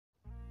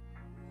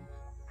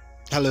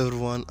Hello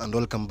everyone and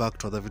welcome back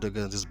to another video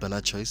again. This is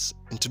Benard Choice.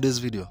 In today's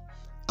video,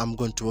 I'm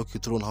going to walk you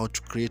through on how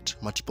to create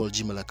multiple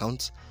Gmail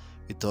accounts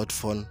without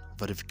phone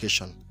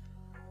verification.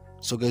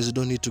 So guys, you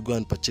don't need to go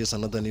and purchase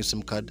another new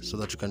SIM card so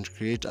that you can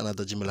create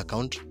another Gmail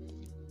account.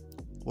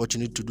 What you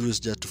need to do is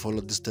just to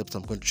follow these steps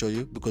I'm going to show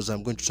you, because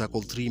I'm going to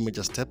tackle 3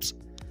 major steps.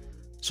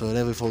 So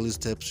whenever you follow these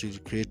steps, you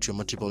create your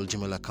multiple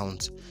Gmail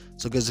accounts.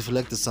 So guys, if you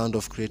like the sound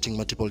of creating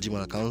multiple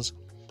Gmail accounts,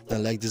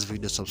 then like this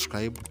video,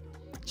 subscribe.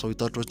 So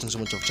without wasting so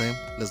much of time,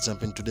 let's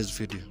jump into today's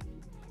video.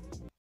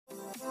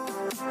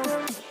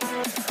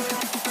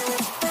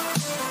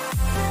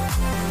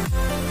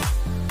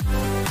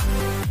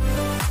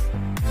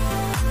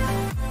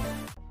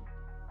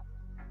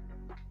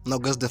 Now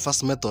guys, the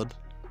first method,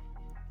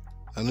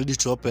 I need you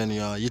to open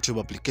your YouTube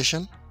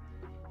application.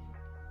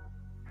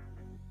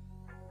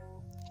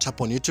 Tap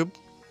on YouTube.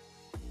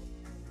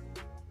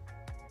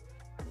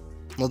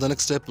 Now the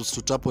next step is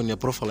to tap on your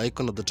profile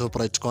icon at the top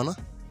right corner.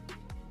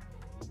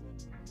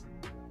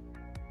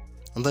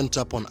 And then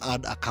tap on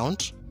add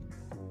account.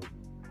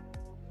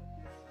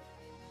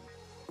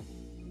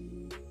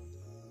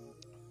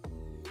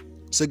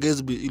 So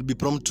guys, you'll be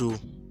prompted to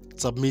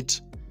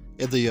submit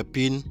either your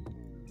PIN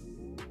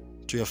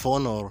to your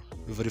phone or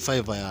you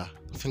verify via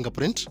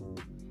fingerprint.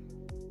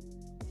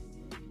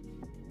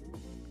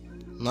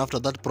 And after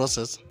that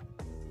process,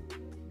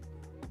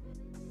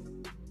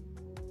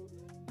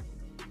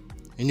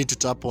 you need to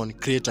tap on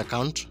create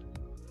account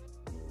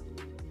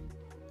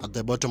at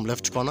the bottom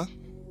left corner,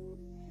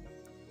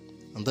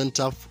 and then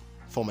tap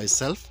for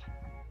myself,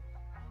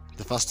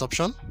 the first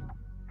option.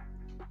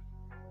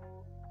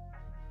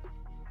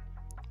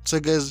 So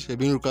guys, you're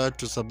being required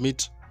to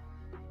submit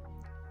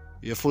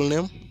your full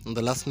name and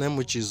the last name,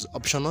 which is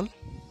optional.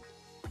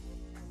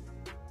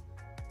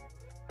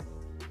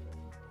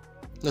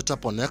 Now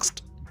tap on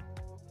next.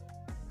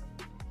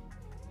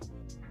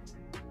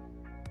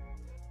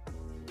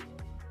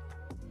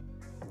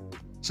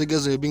 So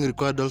guys, you're being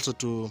required also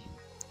to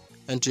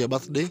enter your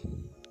birthday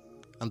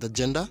and the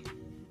gender.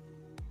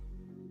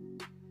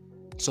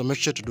 So make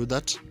sure to do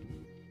that.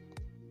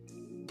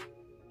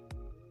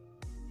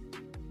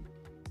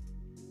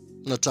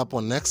 Now tap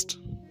on next.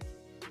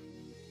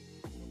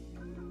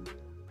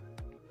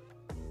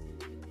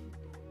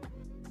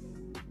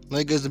 Now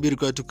you guys will be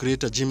required to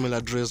create a Gmail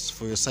address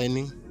for your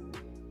signing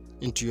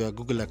into your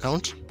Google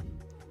account.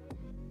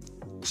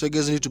 So you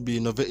guys need to be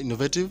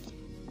innovative.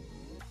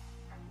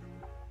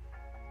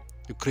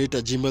 You create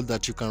a Gmail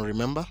that you can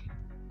remember.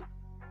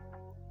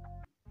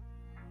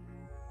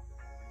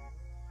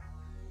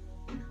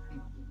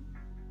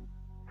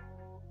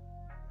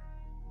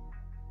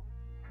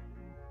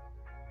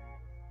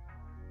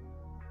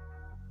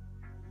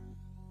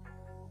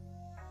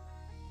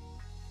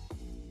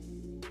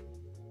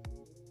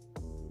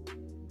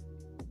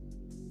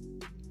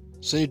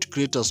 So you need to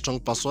create a strong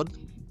password.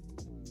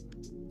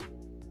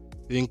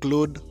 You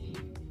include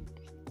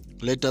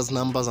letters,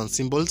 numbers and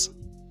symbols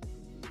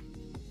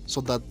so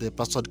that the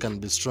password can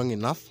be strong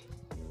enough.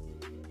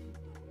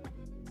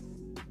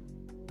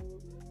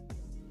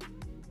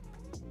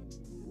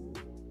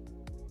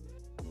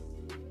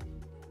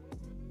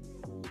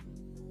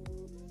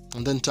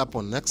 And then tap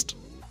on next.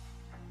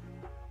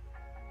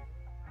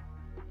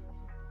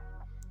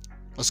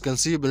 As you can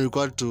see, you've been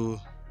required to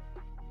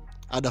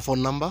add a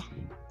phone number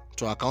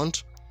to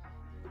account,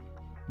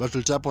 but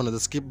we'll tap on the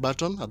skip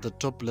button at the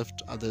top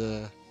left, at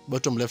the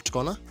bottom left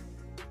corner.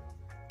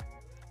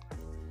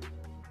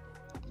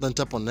 Then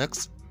tap on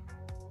next.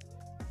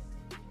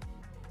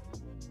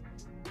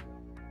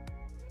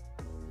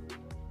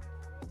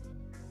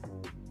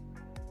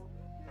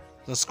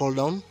 Then scroll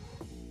down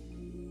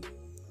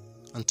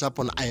and tap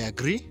on I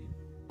agree.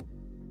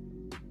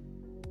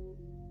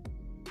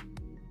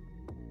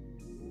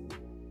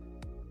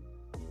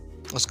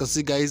 As you can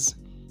see guys,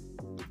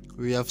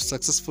 we have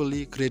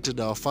successfully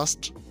created our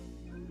first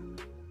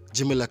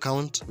Gmail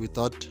account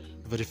without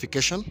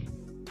verification.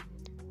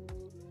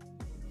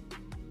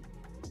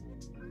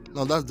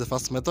 Now that's the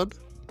first method,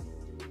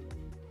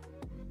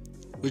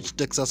 which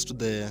takes us to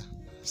the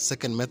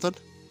second method.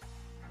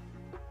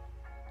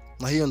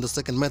 Now here on the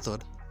second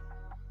method,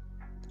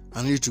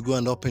 I need you to go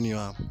and open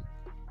your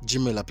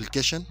Gmail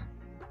application.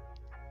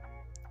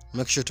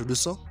 Make sure to do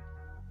so.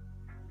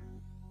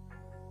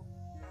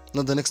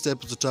 Now the next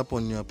step is to tap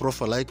on your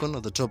profile icon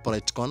at the top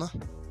right corner.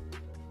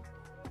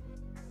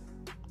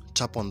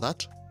 Tap on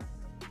that.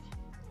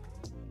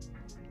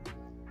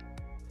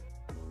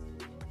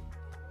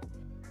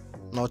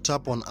 Now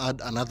tap on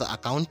add another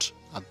account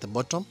at the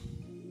bottom.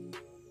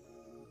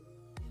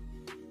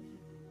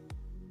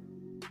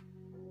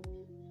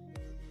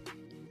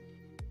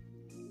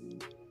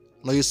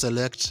 Now you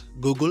select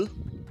Google,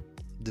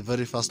 the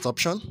very first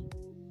option.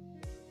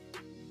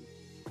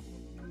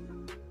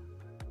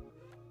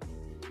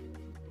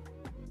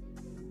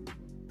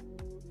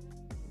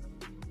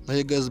 Now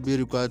you guys be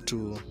required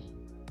to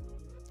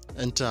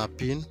enter a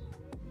PIN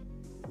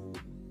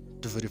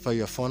to verify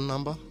your phone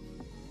number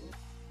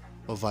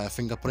or via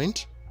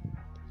fingerprint.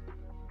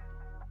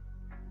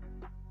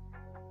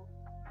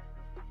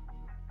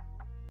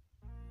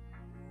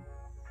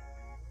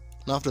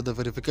 Now after the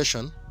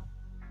verification,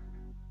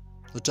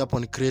 you tap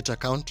on create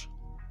account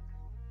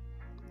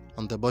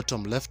on the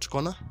bottom left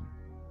corner,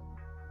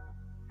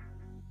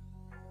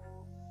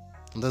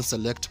 and then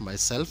select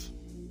myself,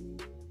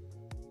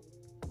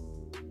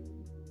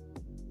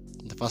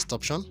 the first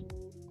option.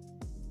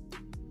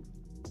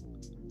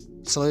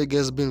 So now you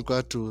guys being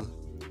required to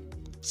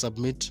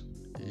submit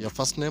your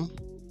first name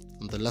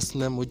and the last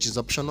name, which is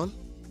optional.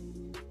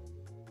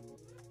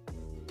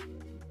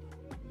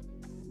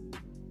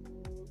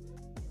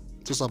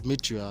 To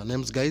submit your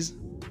names, guys,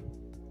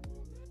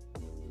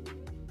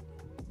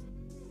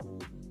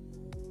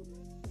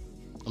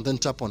 and then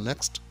tap on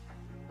next.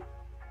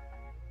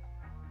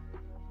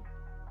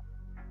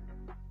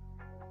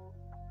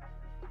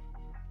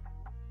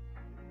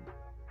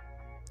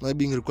 Now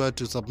being required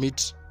to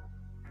submit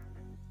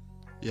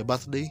your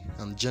birthday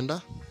and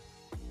gender.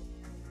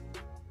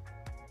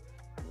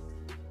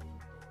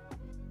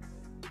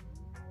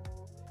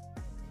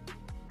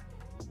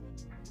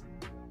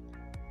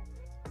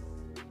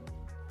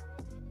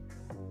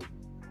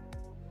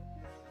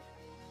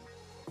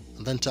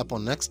 And then tap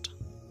on next.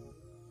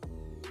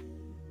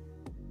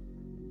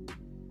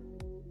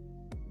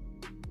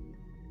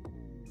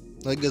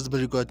 Now you guys will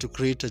be required to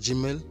create a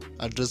Gmail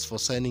address for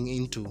signing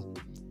into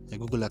a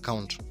Google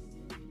account.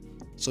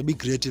 So be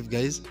creative,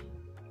 guys,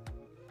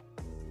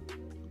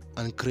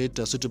 and create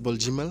a suitable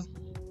Gmail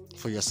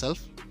for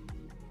yourself.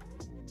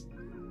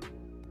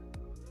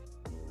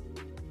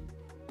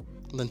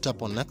 And then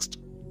tap on next.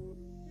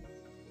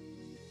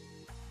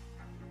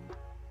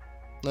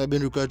 Now you've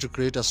been required to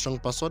create a strong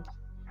password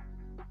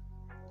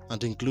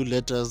and include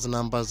letters,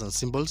 numbers, and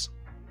symbols.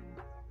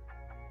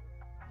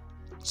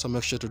 So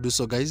make sure to do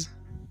so, guys.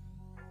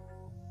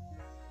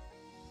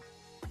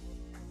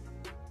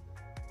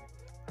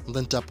 And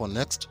then tap on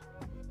next.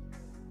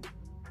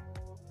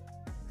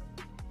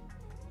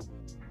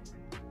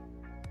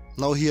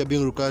 Now here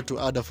being required to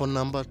add a phone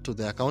number to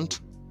the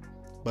account,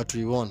 but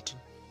we won't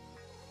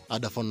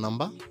add a phone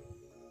number.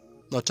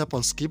 Now tap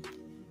on skip,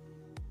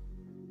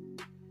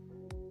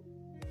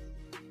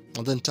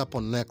 and then tap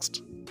on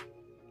next.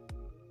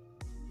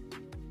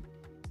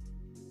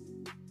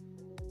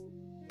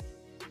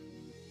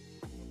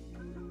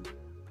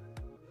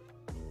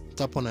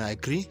 Tap on I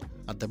agree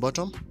at the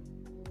bottom.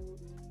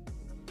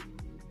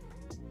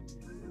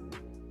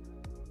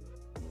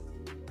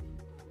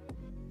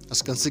 As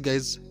you can see,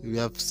 guys, we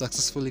have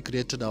successfully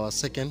created our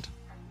second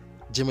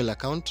Gmail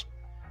account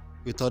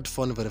without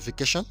phone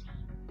verification.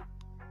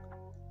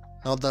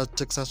 Now that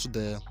takes us to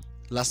the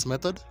last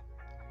method.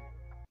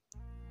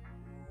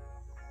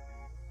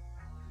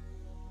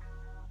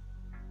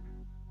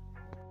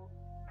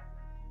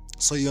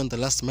 So you're on the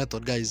last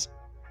method, guys.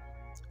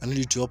 I need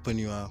you to open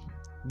your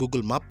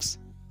Google Maps.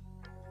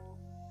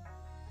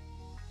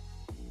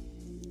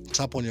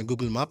 Tap on your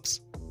Google Maps.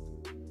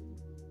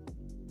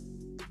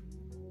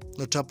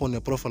 Now tap on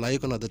your profile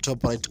icon at the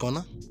top right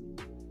corner.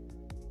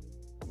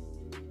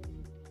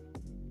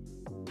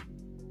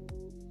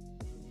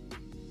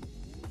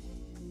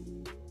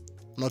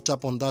 Now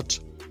tap on that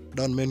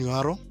down menu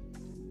arrow.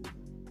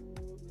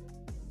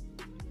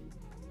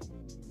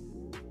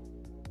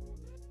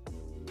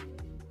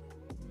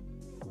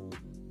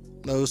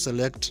 Now you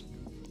select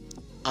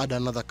add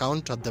another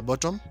account at the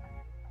bottom.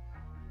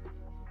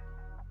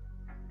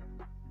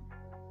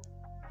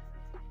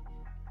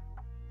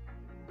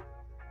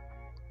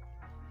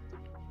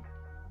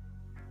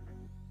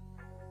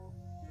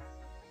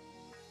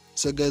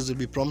 So guys, will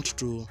be prompted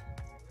to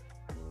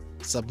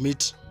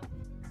submit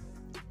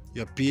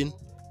your PIN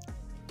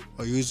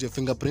or use your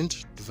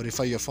fingerprint to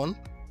verify your phone.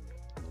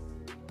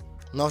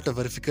 Now after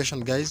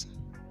verification, guys,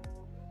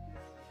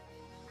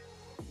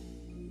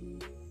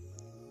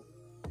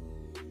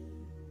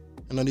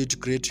 and I need to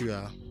create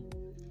your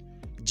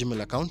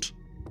Gmail account.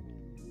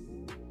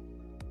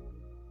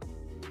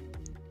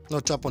 Now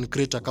tap on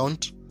create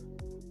account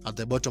at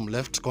the bottom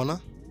left corner,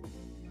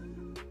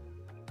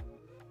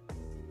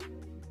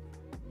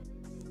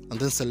 and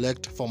then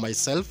select for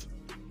myself,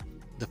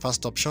 the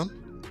first option.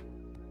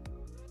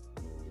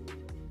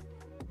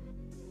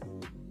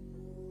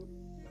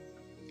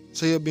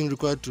 So you're being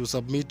required to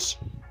submit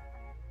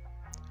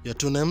your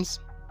two names,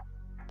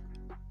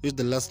 which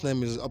the last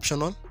name is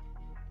optional,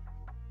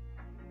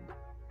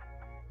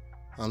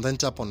 and then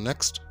tap on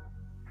next.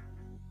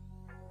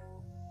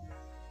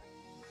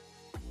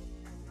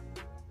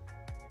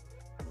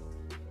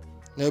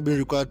 Now you're being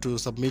required to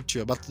submit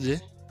your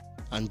birthday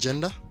and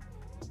gender,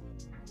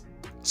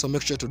 so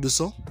make sure to do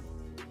so.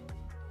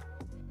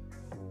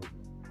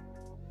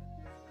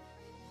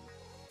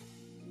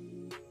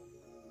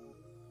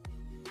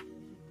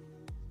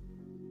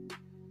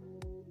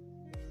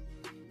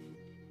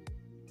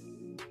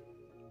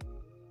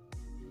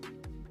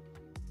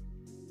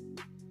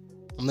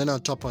 And then I'll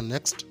tap on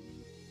next.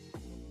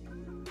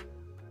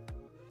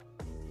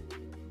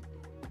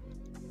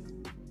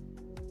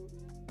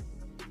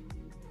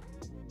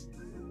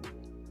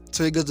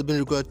 So you guys have been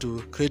required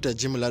to create a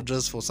Gmail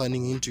address for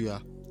signing into your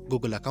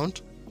Google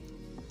account.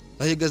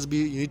 Now you guys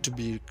you need to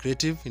be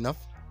creative enough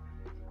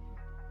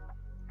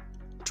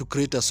to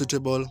create a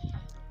suitable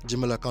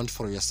Gmail account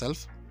for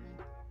yourself.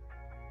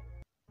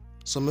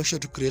 So make sure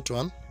to create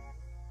one,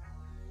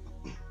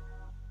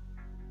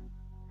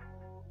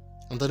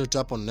 and then you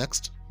tap on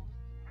next.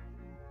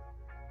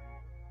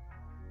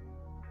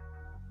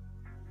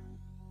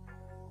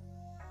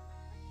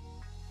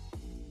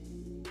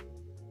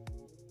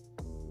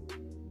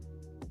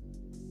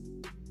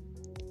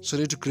 So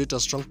you need to create a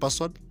strong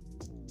password.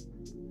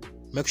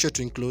 Make sure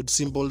to include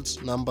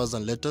symbols, numbers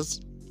and letters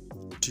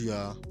to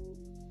your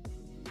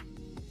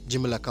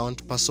Gmail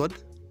account password,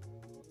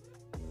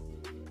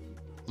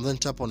 and then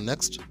tap on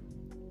next.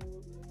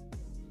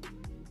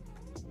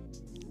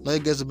 Now you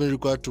guys have been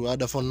required to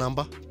add a phone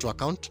number to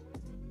account.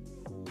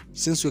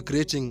 Since we're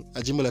creating a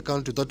Gmail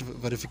account without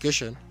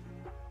verification,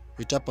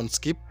 you tap on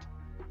skip,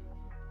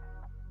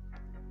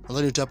 and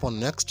then you tap on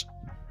next.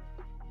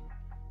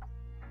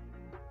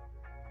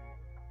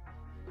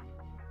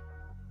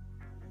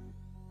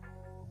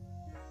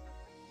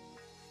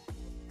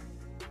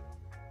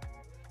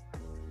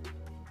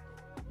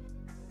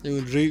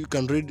 You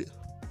can read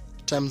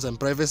terms and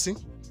privacy,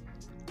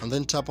 and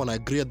then tap on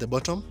agree at the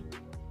bottom.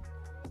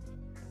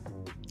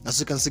 As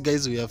you can see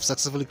guys, we have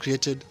successfully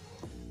created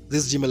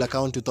this Gmail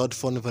account without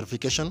phone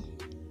verification.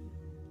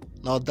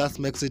 Now that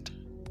makes it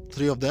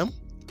 3 of them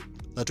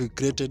that we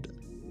created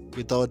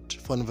without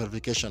phone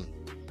verification.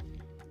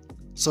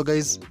 So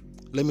guys,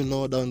 let me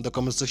know down in the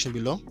comment section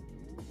below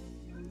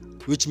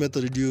which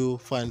method did you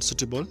find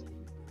suitable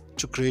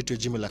to create your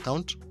Gmail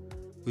account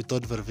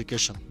without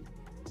verification.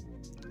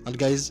 And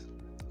guys,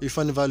 if you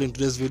find value in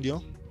today's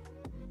video,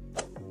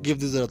 give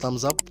this a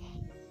thumbs up,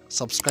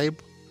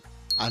 subscribe,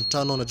 and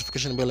turn on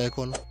notification bell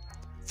icon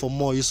for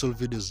more useful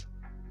videos.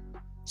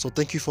 So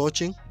thank you for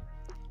watching.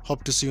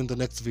 Hope to see you in the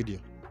next video.